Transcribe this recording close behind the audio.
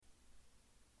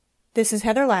This is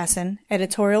Heather Lassen,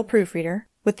 editorial proofreader,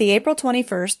 with the April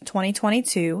 21st,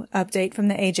 2022 update from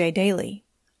the AJ Daily.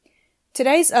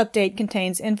 Today's update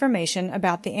contains information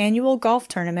about the annual golf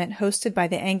tournament hosted by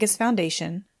the Angus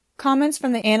Foundation, comments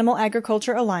from the Animal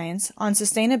Agriculture Alliance on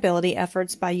sustainability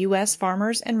efforts by U.S.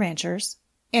 farmers and ranchers,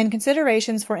 and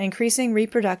considerations for increasing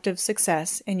reproductive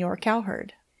success in your cow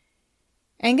herd.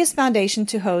 Angus Foundation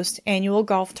to host annual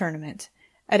golf tournament,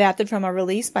 adapted from a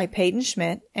release by Peyton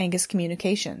Schmidt, Angus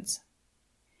Communications.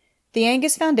 The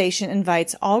Angus Foundation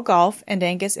invites all golf and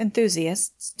Angus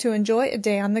enthusiasts to enjoy a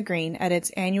day on the green at its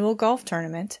annual golf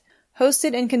tournament,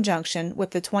 hosted in conjunction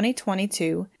with the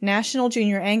 2022 National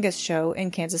Junior Angus Show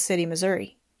in Kansas City,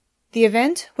 Missouri. The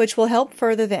event, which will help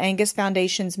further the Angus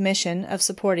Foundation's mission of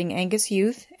supporting Angus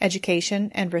youth,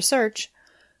 education, and research,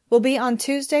 will be on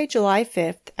Tuesday, July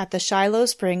 5th at the Shiloh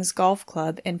Springs Golf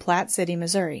Club in Platte City,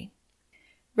 Missouri.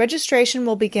 Registration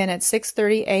will begin at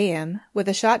 6:30 a.m. with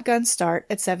a shotgun start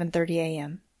at 7:30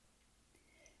 a.m.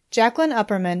 Jacqueline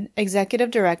Upperman,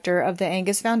 Executive Director of the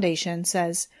Angus Foundation,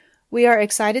 says, "We are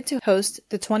excited to host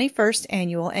the 21st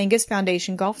Annual Angus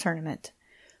Foundation Golf Tournament.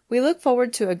 We look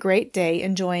forward to a great day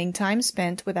enjoying time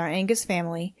spent with our Angus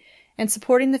family and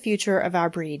supporting the future of our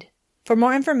breed. For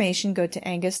more information, go to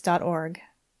angus.org.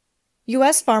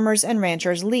 U.S. farmers and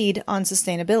ranchers lead on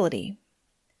sustainability.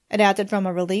 Adapted from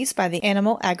a release by the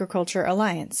Animal Agriculture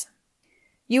Alliance.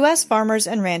 U.S. farmers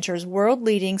and ranchers'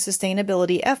 world-leading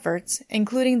sustainability efforts,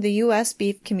 including the U.S.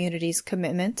 beef community's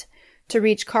commitment to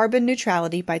reach carbon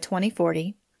neutrality by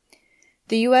 2040,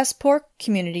 the U.S. pork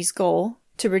community's goal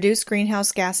to reduce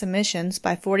greenhouse gas emissions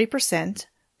by 40%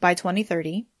 by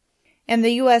 2030, and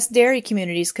the U.S. dairy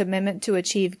community's commitment to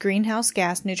achieve greenhouse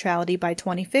gas neutrality by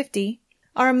 2050,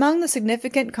 are among the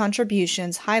significant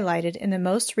contributions highlighted in the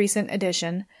most recent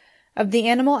edition of the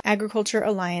Animal Agriculture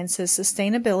Alliance's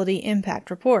Sustainability Impact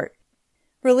Report.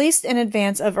 Released in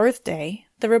advance of Earth Day,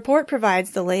 the report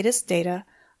provides the latest data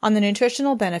on the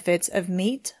nutritional benefits of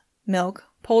meat, milk,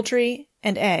 poultry,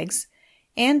 and eggs,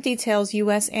 and details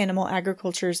U.S. animal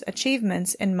agriculture's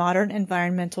achievements in modern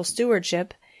environmental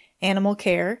stewardship, animal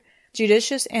care,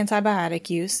 judicious antibiotic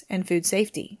use, and food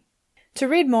safety. To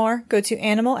read more, go to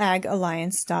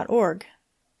animalagalliance.org.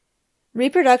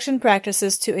 Reproduction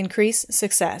Practices to Increase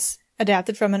Success,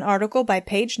 adapted from an article by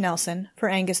Paige Nelson for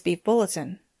Angus Beef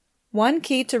Bulletin. One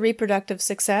key to reproductive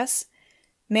success: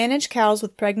 manage cows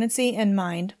with pregnancy in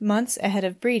mind months ahead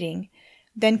of breeding,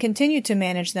 then continue to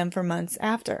manage them for months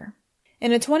after.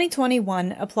 In a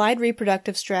 2021 Applied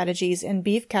Reproductive Strategies in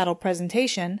Beef Cattle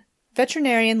presentation,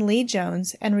 veterinarian Lee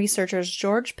Jones and researchers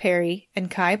George Perry and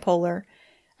Kai Poehler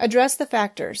address the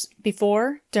factors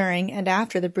before, during, and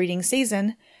after the breeding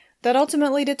season that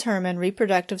ultimately determine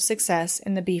reproductive success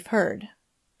in the beef herd.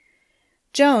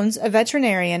 Jones, a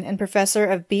veterinarian and professor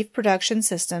of beef production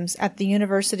systems at the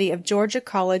University of Georgia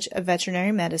College of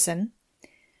Veterinary Medicine,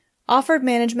 offered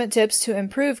management tips to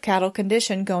improve cattle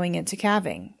condition going into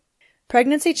calving.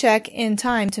 Pregnancy check in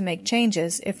time to make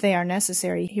changes if they are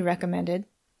necessary, he recommended.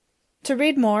 To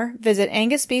read more, visit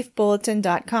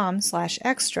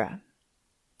angusbeefbulletin.com/extra.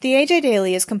 The AJ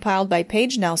Daily is compiled by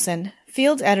Paige Nelson,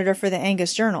 field editor for the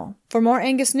Angus Journal. For more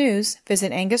Angus news,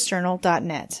 visit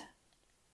angusjournal.net.